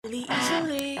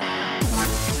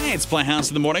It's Playhouse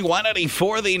in the Morning.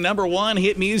 194, the number one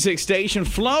hit music station.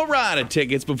 Flo Rida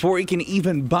tickets before you can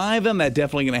even buy them. That's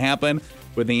definitely going to happen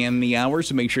within the hour,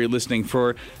 so make sure you're listening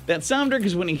for that sounder,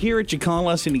 because when you hear it, you call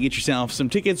us and you get yourself some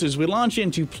tickets as we launch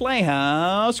into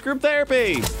Playhouse Group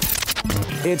Therapy.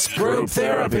 It's Group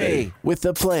Therapy with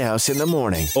the Playhouse in the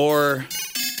Morning. Or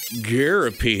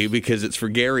Garapy, because it's for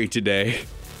Gary today.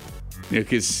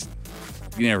 Because...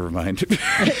 Never mind.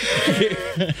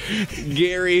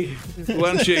 Gary,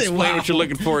 why don't you explain what you're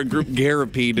looking for in Group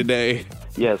Garapy today?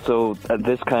 Yeah, so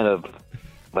this kind of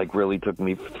really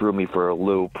threw me for a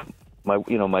loop.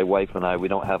 My wife and I, we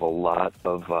don't have a lot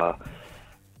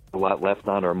left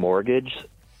on our mortgage,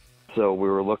 so we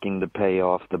were looking to pay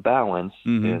off the balance,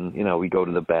 and we go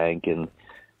to the bank and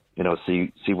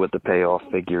see what the payoff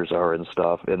figures are and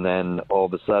stuff, and then all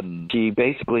of a sudden she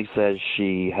basically says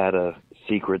she had a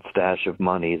secret stash of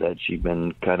money that she'd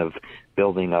been kind of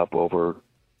building up over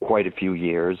quite a few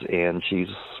years, and she's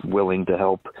willing to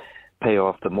help pay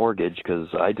off the mortgage because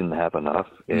I didn't have enough,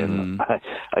 and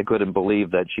I couldn't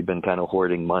believe that she'd been kind of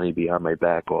hoarding money behind my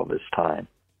back all this time.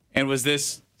 And was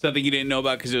this something you didn't know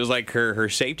about because it was like her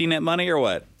safety net money or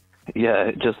what?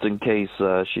 Yeah, just in case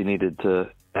she needed to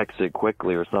exit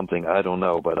quickly or something. I don't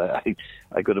know, but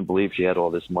I couldn't believe she had all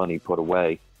this money put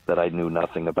away that I knew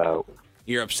nothing about.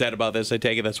 You're upset about this, I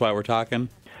take it? That's why we're talking?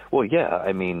 Well, yeah.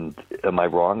 I mean, am I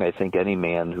wrong? I think any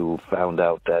man who found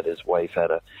out that his wife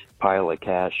had a pile of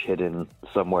cash hidden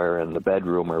somewhere in the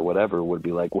bedroom or whatever would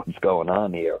be like, what's going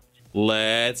on here?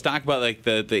 Let's talk about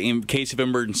the case of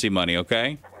emergency money,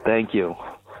 okay? Thank you.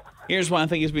 Here's why I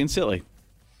think he's being silly.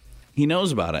 He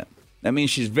knows about it. That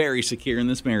means she's very secure in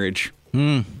this marriage.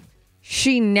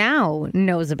 She now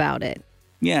knows about it.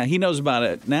 Yeah, he knows about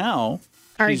it now.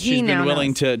 She's been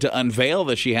willing to unveil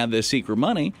that she had this secret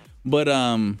money, but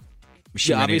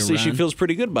obviously she feels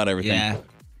pretty good about everything. Yeah.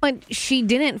 But she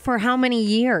didn't for how many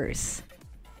years?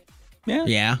 Yeah.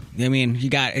 Yeah. I mean,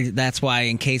 that's why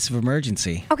in case of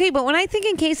emergency. Okay, but when I think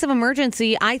in case of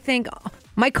emergency, I think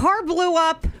my car blew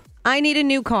up. I need a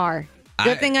new car.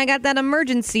 Good thing I got that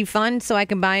emergency fund so I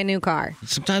can buy a new car.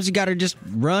 Sometimes you got to just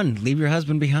run, leave your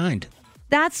husband behind.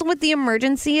 That's what the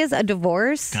emergency is, a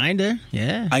divorce? Kinda,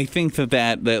 yeah. I think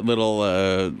that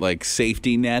little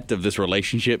safety net of this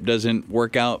relationship doesn't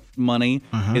work out money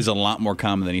is a lot more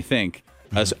common than you think.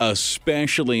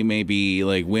 Especially maybe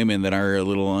like women that are a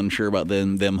little unsure about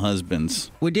them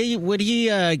husbands. Would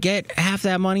he get half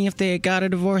that money if they got a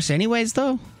divorce anyways,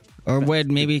 though? Or would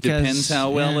maybe because... Depends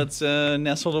how well it's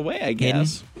nestled away, I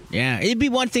guess. Yeah, it'd be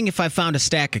one thing if I found a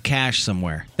stack of cash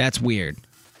somewhere. That's weird.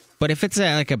 But if it's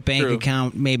like a bank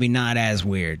account, maybe not as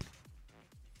weird.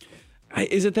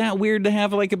 Is it that weird to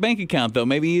have like a bank account, though?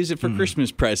 Maybe use it for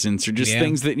Christmas presents or just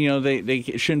things that, they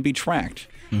shouldn't be tracked.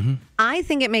 I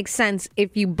think it makes sense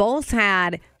if you both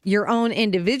had your own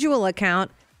individual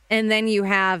account and then you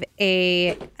have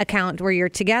a account where you're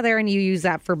together and you use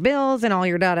that for bills and all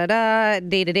your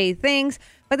day-to-day things.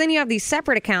 But then you have these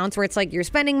separate accounts where it's like you're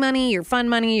spending money, your fun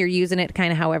money, you're using it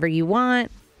kind of however you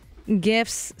want.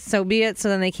 Gifts, so be it, so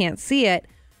then they can't see it.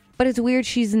 But it's weird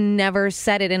she's never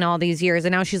said it in all these years,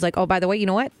 and now she's like, oh, by the way, you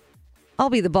know what?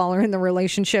 I'll be the baller in the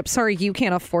relationship. Sorry, you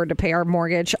can't afford to pay our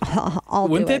mortgage.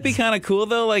 Wouldn't that be kind of cool,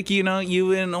 though? Like,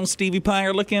 you and old Stevie Pye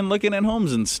are looking at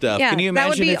homes and stuff. Yeah, can you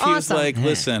imagine if he was awesome. like,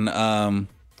 listen, I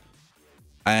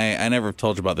never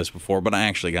told you about this before, but I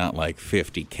actually got like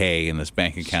 $50K in this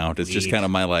bank account. It's just kind of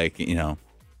my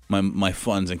my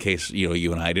funds in case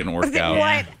you and I didn't work out.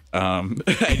 What?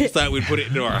 I just thought we'd put it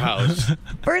into our house.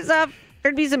 First off,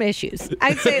 there'd be some issues.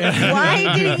 I'd say,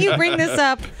 why didn't you bring this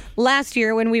up last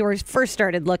year when we first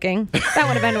started looking? That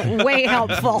would have been way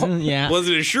helpful. Yeah.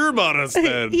 Wasn't as sure about us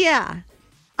then. Yeah.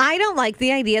 I don't like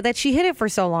the idea that she hid it for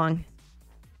so long.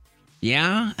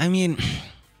 Yeah, I mean...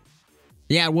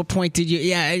 Yeah, at what point did you...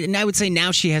 Yeah, and I would say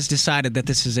now she has decided that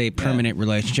this is a permanent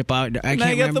relationship. I can't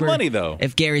remember the money, though.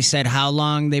 If Gary said how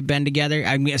long they've been together.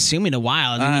 I'm assuming a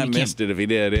while. I missed it if he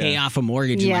did, pay off a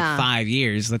mortgage in like 5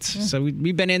 years. So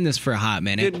we've been in this for a hot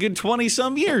minute. Good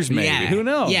 20-some years, maybe. Yeah. Who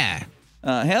knows? Yeah.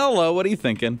 Hello, what are you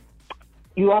thinking?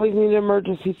 You always need an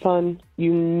emergency fund.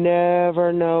 You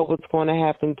never know what's going to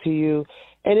happen to you.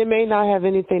 And it may not have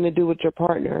anything to do with your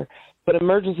partner, but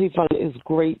emergency fund is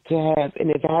great to have. And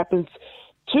if it happens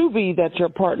to be that your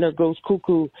partner goes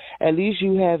cuckoo, at least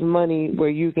you have money where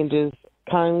you can just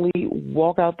kindly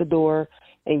walk out the door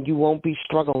and you won't be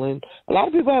struggling. A lot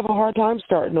of people have a hard time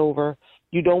starting over.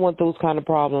 You don't want those kind of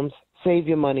problems. Save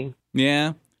your money.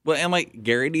 Yeah. Well, and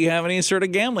Gary, do you have any sort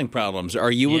of gambling problems?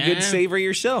 Are you a good saver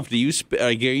yourself?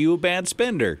 Are you a bad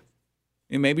spender?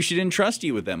 And maybe she didn't trust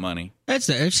you with that money.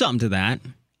 There's something to that.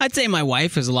 I'd say my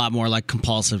wife is a lot more like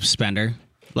compulsive spender.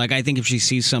 Like, I think if she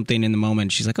sees something in the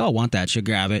moment, she's like, oh, I want that. She'll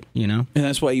grab it, you know? And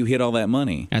that's why you hid all that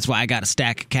money. That's why I got a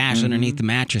stack of cash underneath the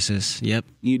mattresses. Yep.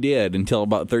 You did until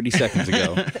about 30 seconds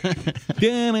ago. What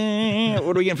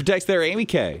are we getting for text there, Amy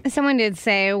K? Someone did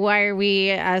say, why are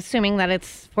we assuming that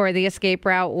it's for the escape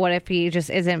route? What if he just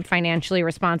isn't financially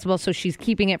responsible, so she's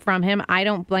keeping it from him? I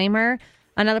don't blame her.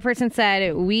 Another person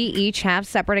said, we each have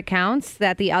separate accounts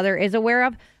that the other is aware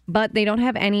of, but they don't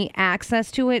have any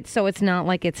access to it, so it's not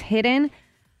like it's hidden.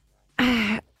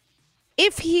 Don't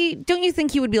you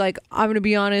think he would be like, I'm going to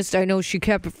be honest, I know she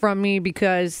kept it from me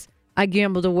because I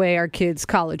gambled away our kids'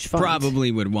 college funds?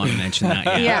 Probably would want to mention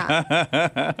that,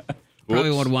 Yeah.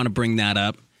 Probably would want to bring that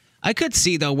up. I could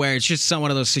see, though, where it's just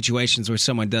one of those situations where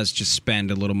someone does just spend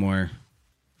a little more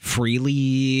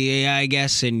freely, I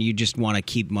guess, and you just want to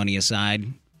keep money aside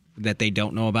that they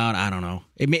don't know about. I don't know.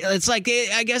 It's like,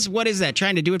 I guess, what is that?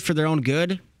 Trying to do it for their own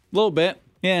good? A little bit,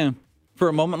 yeah. For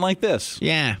a moment like this.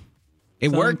 Yeah.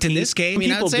 It worked in this case. I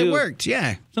mean, I'd say it worked,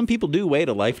 yeah. Some people do wait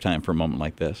a lifetime for a moment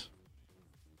like this.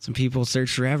 Some people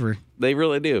search forever. They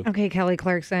really do. Okay, Kelly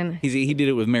Clarkson. He did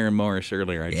it with Maren Morris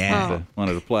earlier. I just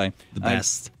wanted to play. The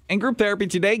best. In group therapy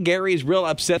today, Gary's real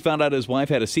upset, found out his wife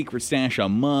had a secret stash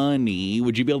of money.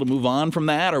 Would you be able to move on from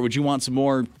that, or would you want some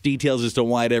more details as to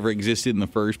why it ever existed in the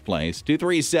first place?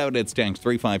 237, it's text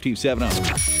 35270.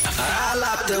 I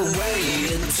like the way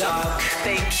you talk.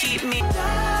 They keep me.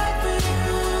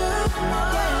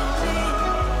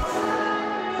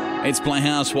 It's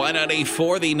Playhouse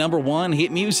Y.84, the number one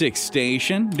hit music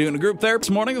station. Doing a group therapy this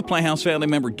morning with Playhouse family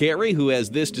member Gary, who has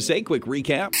this to say. Quick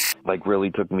recap. Like, really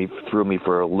threw me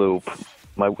for a loop.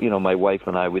 My wife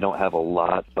and I, we don't have a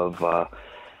lot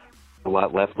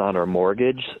left on our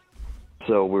mortgage,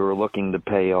 so we were looking to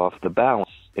pay off the balance.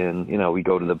 And we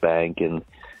go to the bank and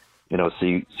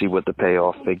see what the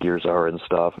payoff figures are and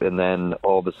stuff. And then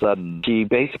all of a sudden, she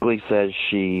basically says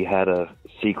she had a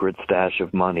secret stash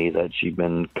of money that she'd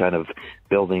been kind of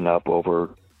building up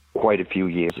over quite a few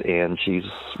years, and she's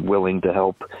willing to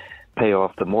help pay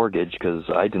off the mortgage because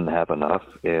I didn't have enough.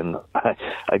 And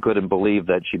I couldn't believe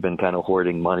that she'd been kind of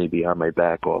hoarding money behind my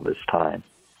back all this time.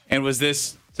 And was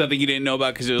this something you didn't know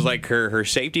about because it was like her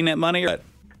safety net money? Or?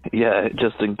 Yeah,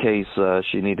 just in case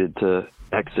she needed to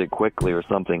exit quickly or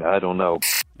something. I don't know.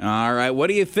 All right. What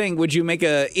do you think? Would you make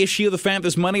a issue of the fact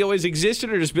this money always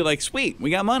existed, or just be like, sweet, we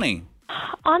got money?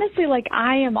 Honestly,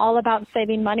 I am all about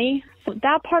saving money. So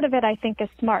that part of it I think is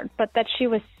smart. But that she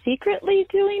was secretly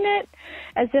doing it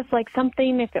as if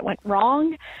something, if it went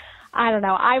wrong, I don't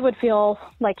know. I would feel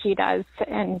like he does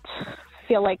and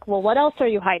feel like, well, what else are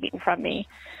you hiding from me?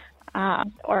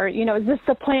 Or, is this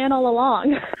the plan all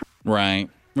along? Right.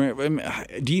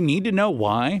 Do you need to know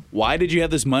why? Why did you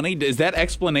have this money? Is that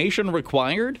explanation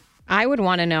required? I would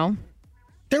want to know.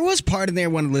 There was part in there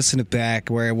when I listened it back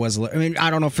where it was, I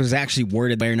don't know if it was actually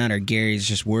worded that way or not, or Gary's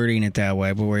just wording it that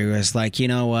way, but where he was like, you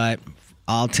know what?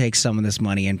 I'll take some of this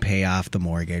money and pay off the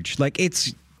mortgage.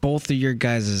 It's both of your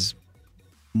guys'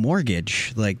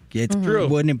 mortgage. It's true.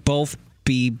 Wouldn't it both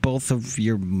be both of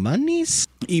your monies?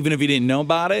 Even if you didn't know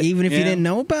about it? Even if you didn't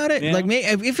know about it? Yeah.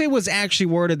 If it was actually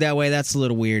worded that way, that's a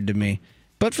little weird to me.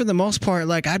 But for the most part,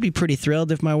 I'd be pretty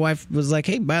thrilled if my wife was like,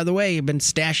 hey, by the way, you've been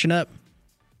stashing up.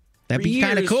 That'd be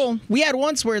kind of cool. We had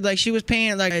once where she was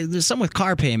paying there's some with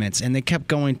car payments, and they kept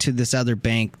going to this other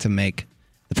bank to make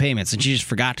the payments, and she just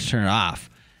forgot to turn it off.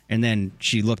 And then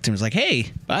she looked and was like,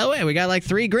 "Hey, by the way, we got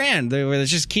 $3,000. It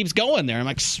just keeps going there." I'm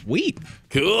like, "Sweet,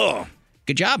 cool,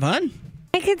 good job, hon."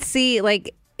 I could see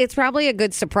it's probably a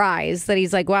good surprise that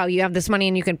he's like, "Wow, you have this money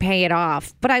and you can pay it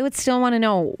off." But I would still want to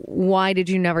know, why did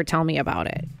you never tell me about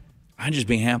it? I'd just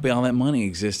be happy all that money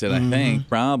existed. I think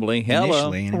probably.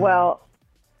 Hello. Initially, Well.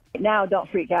 Now, don't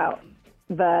freak out,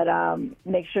 but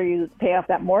make sure you pay off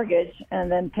that mortgage and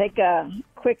then take a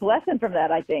quick lesson from that,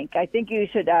 I think. I think you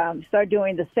should start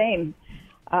doing the same.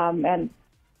 Don't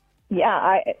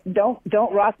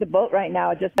rock the boat right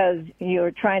now just because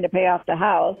you're trying to pay off the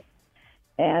house.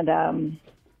 And,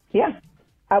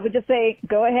 I would just say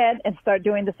go ahead and start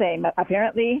doing the same.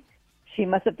 Apparently, she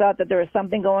must have thought that there was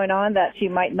something going on that she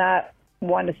might not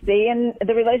want to stay in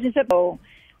the relationship. So,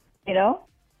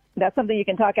 that's something you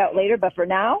can talk out later, but for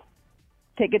now,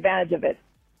 take advantage of it.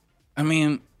 I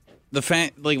mean, the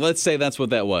fact, let's say that's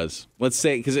what that was. Let's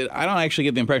say, because I don't actually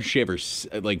get the impression she ever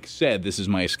said this is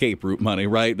my escape route money,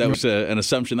 right? That was an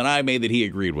assumption that I made that he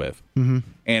agreed with. Mm-hmm.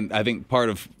 And I think part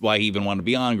of why he even wanted to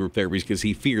be on group therapy is because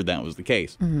he feared that was the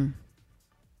case. Mm-hmm.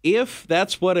 If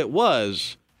that's what it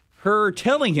was, her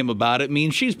telling him about it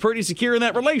means she's pretty secure in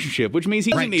that relationship, which means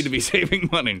he doesn't need to be saving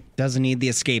money. Doesn't need the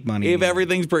escape money. If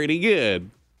everything's pretty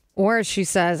good. Or she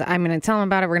says, I'm going to tell him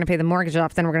about it. We're going to pay the mortgage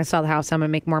off. Then we're going to sell the house. I'm going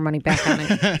to make more money back on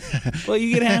it. Well,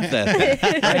 you get half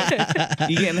that. Right?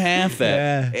 You get half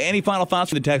that. Yeah. Any final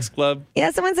thoughts from the text club? Yeah,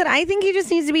 someone said, I think he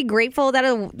just needs to be grateful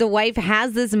that the wife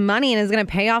has this money and is going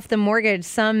to pay off the mortgage.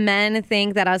 Some men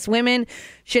think that us women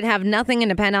should have nothing and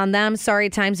depend on them.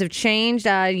 Sorry, times have changed.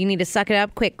 You need to suck it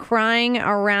up. Quit crying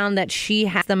around that she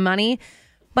has the money.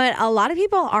 But a lot of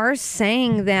people are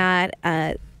saying that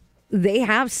they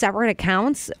have separate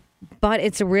accounts, but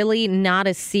it's really not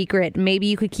a secret. Maybe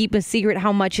you could keep a secret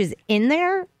how much is in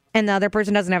there and the other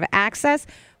person doesn't have access,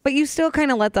 but you still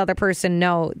kind of let the other person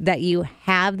know that you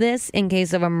have this in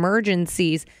case of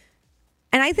emergencies.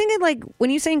 And I think like when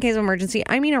you say in case of emergency,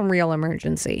 I mean a real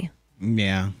emergency.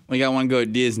 Yeah. Like I want to go to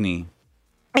Disney.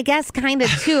 I guess kind of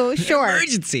too, sure.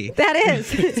 Emergency. That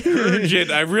is.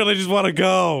 Urgent. I really just want to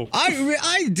go.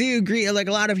 I do agree. Like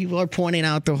a lot of people are pointing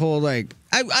out the whole like,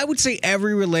 I would say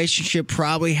every relationship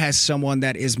probably has someone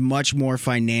that is much more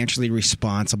financially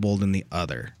responsible than the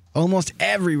other. Almost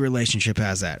every relationship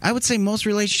has that. I would say most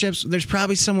relationships, there's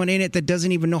probably someone in it that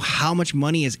doesn't even know how much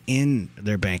money is in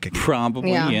their bank account.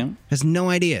 Probably, yeah. Has no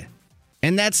idea.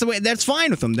 And that's the way. That's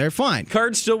fine with them. They're fine.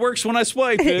 Card still works when I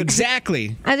swipe it.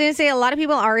 Exactly. I was going to say a lot of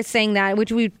people are saying that,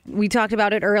 which we talked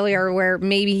about it earlier, where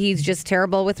maybe he's just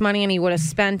terrible with money and he would have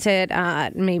spent it.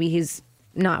 Maybe he's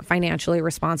not financially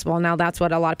responsible. Now that's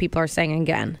what a lot of people are saying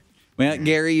again. Well,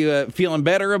 Gary, you feeling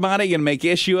better about it? You gonna make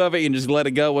issue of it and just let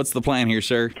it go? What's the plan here,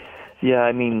 sir? Yeah,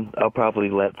 I mean, I'll probably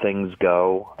let things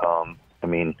go. I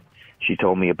mean, she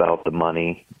told me about the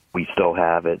money. We still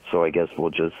have it, so I guess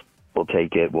we'll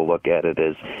take it. We'll look at it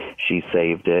as she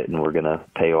saved it, and we're going to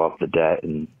pay off the debt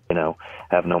and,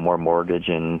 have no more mortgage,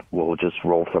 and we'll just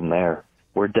roll from there.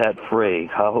 We're debt-free.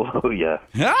 Hallelujah.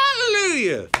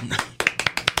 Hallelujah.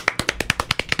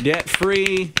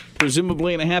 Debt-free,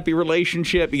 presumably in a happy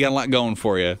relationship. You got a lot going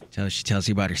for you. She tells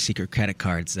you about her secret credit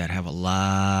cards that have a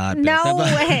lot. No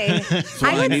way. That's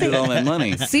why I needed all that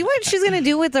money. See what she's going to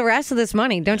do with the rest of this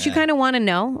money. Don't you kind of want to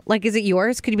know? Like, is it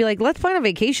yours? Could you be like, let's plan a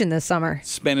vacation this summer?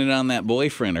 Spend it on that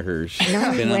boyfriend of hers.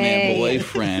 No Spend way. on that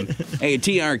boyfriend. Hey,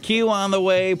 TRQ on the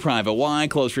way. Private Y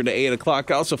closer to 8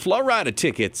 o'clock. Also, Flow Rida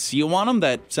tickets. You want them?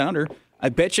 That sounder, I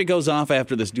bet you goes off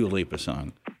after this Dua Lipa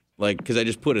song. Like, because I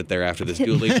just put it there after this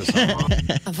Dua Lipa song.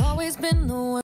 I've always been the one.